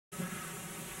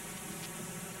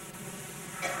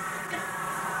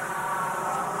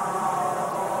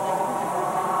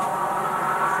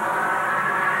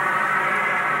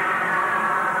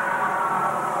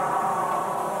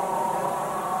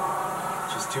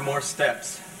2 more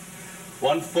steps.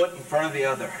 1 foot in front of the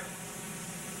other.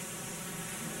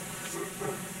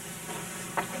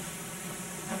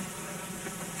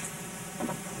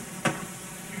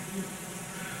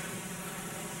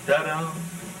 Ta-da!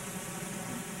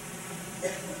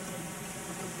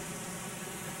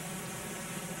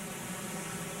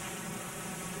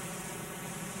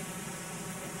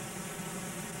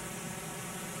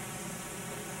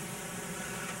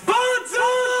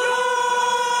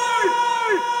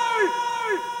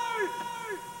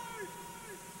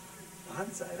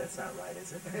 Bonsai? That's not right,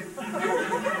 is it? Bonsai!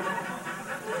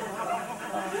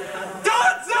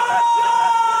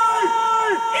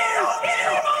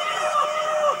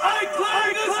 I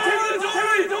climb this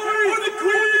territory for the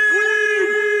Queen!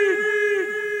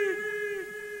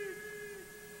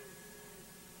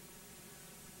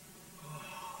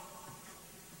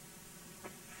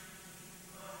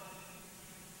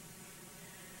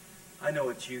 I know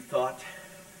what you thought.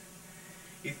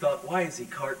 You thought, why is he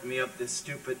carting me up this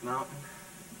stupid mountain?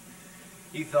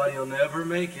 You thought he'll never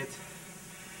make it.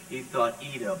 You thought,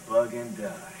 eat a bug and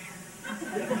die.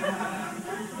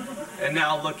 And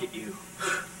now look at you.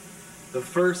 The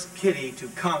first kitty to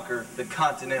conquer the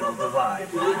Continental Divide.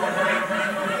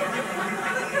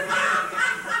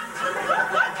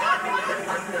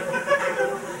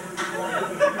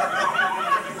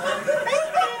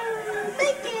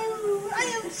 Thank you.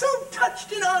 I am so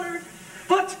touched and honored.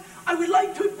 But I would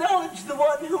like to acknowledge the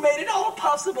one who made it all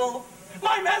possible.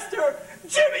 My master,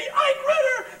 Jimmy Ike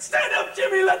Ritter. Stand up,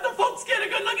 Jimmy. Let the folks get a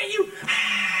good look at you.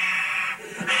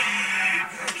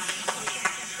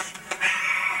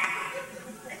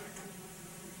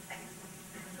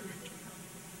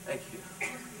 Thank you.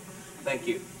 Thank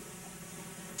you.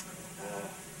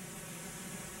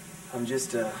 I'm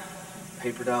just a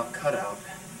papered out cutout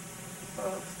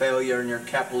of failure in your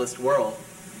capitalist world.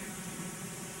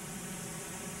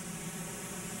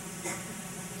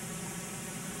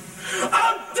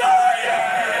 I'm dying!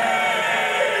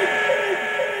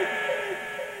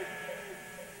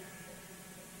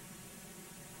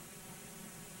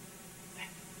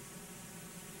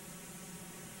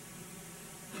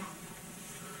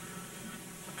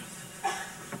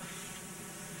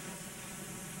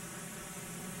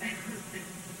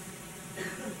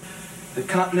 The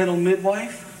Continental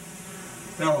Midwife?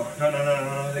 No.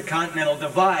 The Continental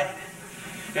Divide.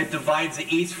 It divides the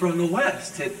East from the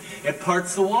West. It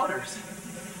parts the waters.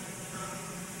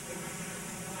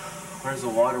 Where's the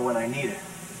water when I need it?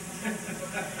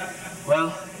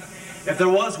 Well, if there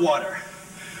was water,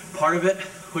 part of it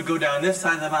would go down this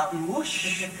side of the mountain,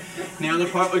 whoosh, and the other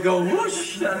part would go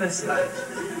whoosh down this side.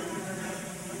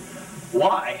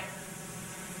 Why?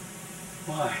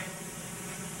 Why?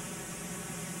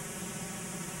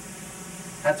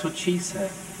 That's what she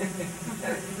said.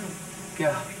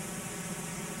 Yeah.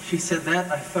 She said that,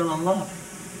 and I fell in love.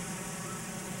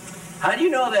 How do you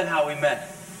know that, how we met?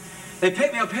 They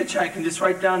picked me up hitchhiking just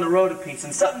right down the road a piece,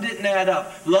 and something didn't add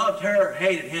up. Loved her,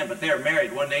 hated him, but they're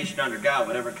married, one nation under God,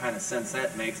 whatever kind of sense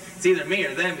that makes. It's either me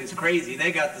or them who's crazy.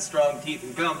 They got the strong teeth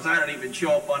and gums. I don't even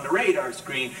show up on the radar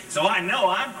screen, so I know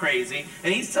I'm crazy.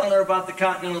 And he's telling her about the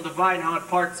Continental Divide and how it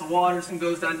parts the waters and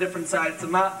goes down different sides of the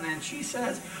mountain, and she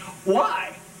says,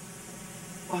 why?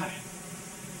 Why?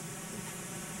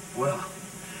 Well,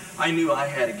 I knew I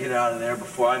had to get out of there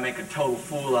before I make a total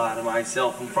fool out of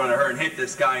myself in front of her and hit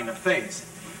this guy in the face.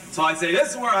 So I say,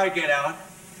 this is where I get out.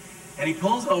 And he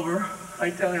pulls over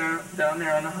right down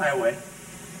there on the highway.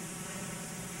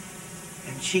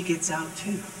 And she gets out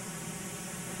too.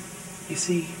 You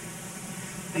see,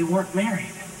 they weren't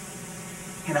married.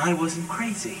 And I wasn't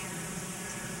crazy.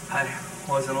 I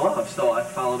was in love, so I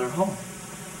followed her home.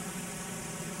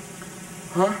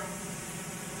 Huh?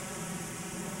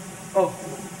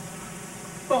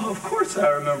 Oh, of course I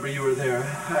remember you were there.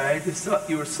 I just thought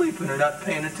you were sleeping or not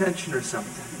paying attention or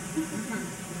something.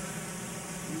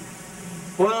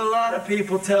 Well, a lot of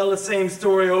people tell the same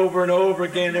story over and over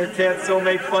again. Their cats don't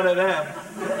make fun of them.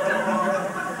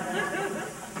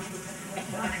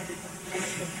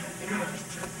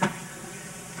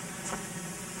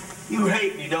 You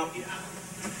hate me, don't you?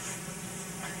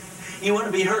 You want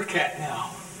to be her cat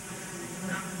now.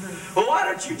 Well, why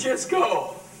don't you just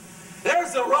go?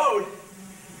 There's the road.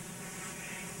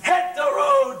 Hit the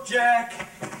road, Jack.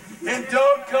 And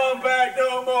don't come back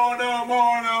no more, no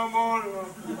more, no more, no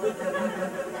more.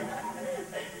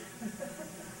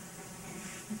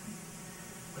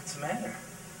 What's the matter?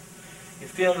 You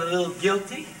feeling a little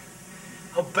guilty?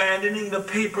 Abandoning the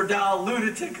paper doll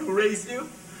lunatic who raised you?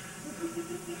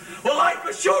 Well, life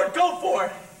is short. Go for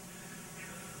it.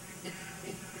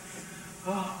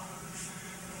 Oh,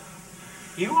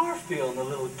 you are feeling a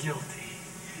little guilty.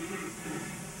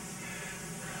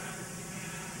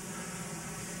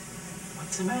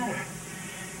 What's the matter?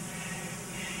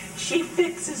 She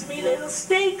fixes me little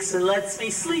steaks and lets me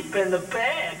sleep in the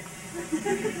bed.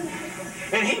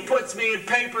 And he puts me in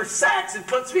paper sacks and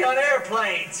puts me on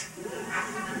airplanes.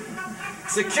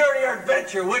 Security or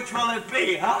adventure, which will it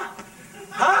be, huh?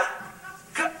 Huh?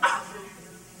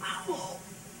 Ow.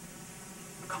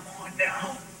 Come on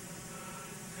now.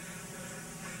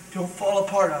 Don't fall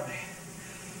apart on me.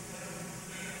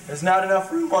 There's not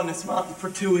enough room on this mountain for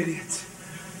two idiots.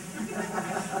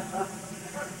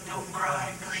 Don't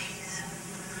cry, please.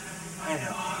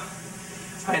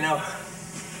 I know.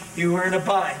 You were in a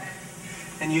bind,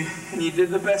 and you did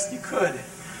the best you could.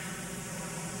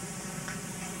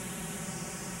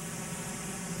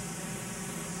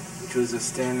 Which was to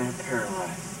stand there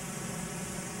paralyzed.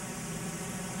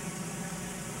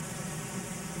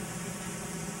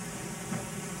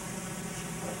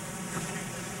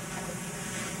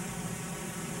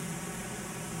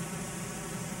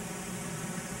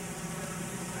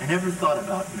 I never thought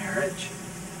about marriage.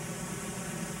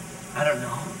 I don't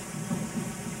know.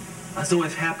 I was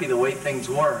always happy the way things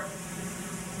were.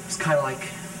 It was kind of like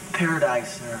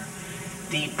paradise or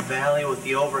deep valley with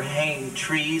the overhanging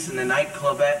trees and the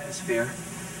nightclub atmosphere.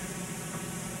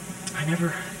 I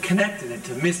never connected it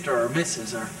to Mr. or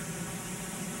Mrs. or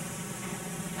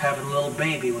having a little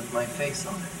baby with my face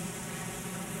on it.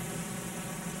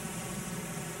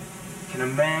 Can a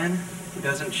man who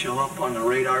doesn't show up on the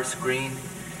radar screen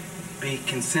be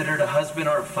considered a husband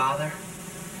or a father?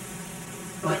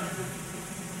 But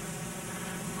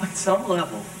on some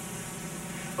level,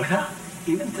 without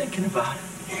even thinking about it,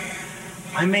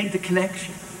 I made the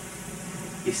connection.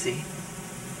 You see?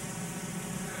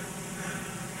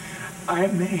 I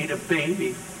made a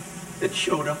baby that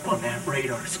showed up on that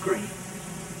radar screen.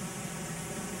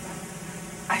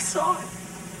 I saw it.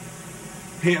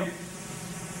 Him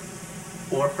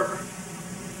or her.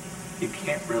 You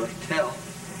can't really tell.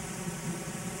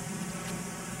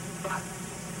 But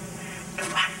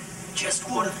if I just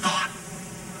would have thought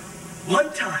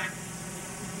one time,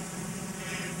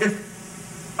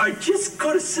 if I just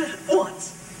could have said it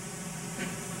once,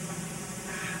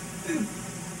 then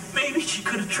maybe she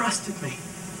could have trusted me.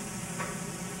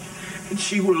 And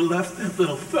she would have left that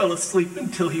little fella sleep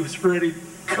until he was ready to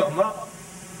come up.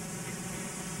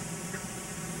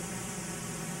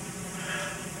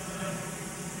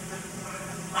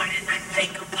 Why didn't I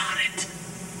think about it?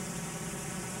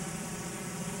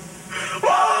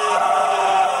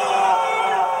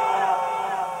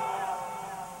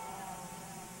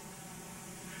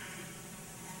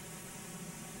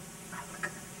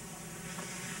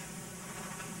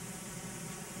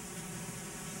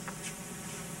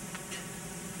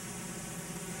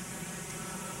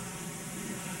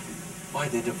 Why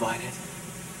they divided?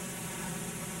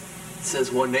 It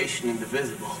says one nation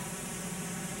indivisible.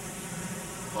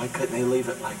 Why couldn't they leave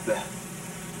it like that?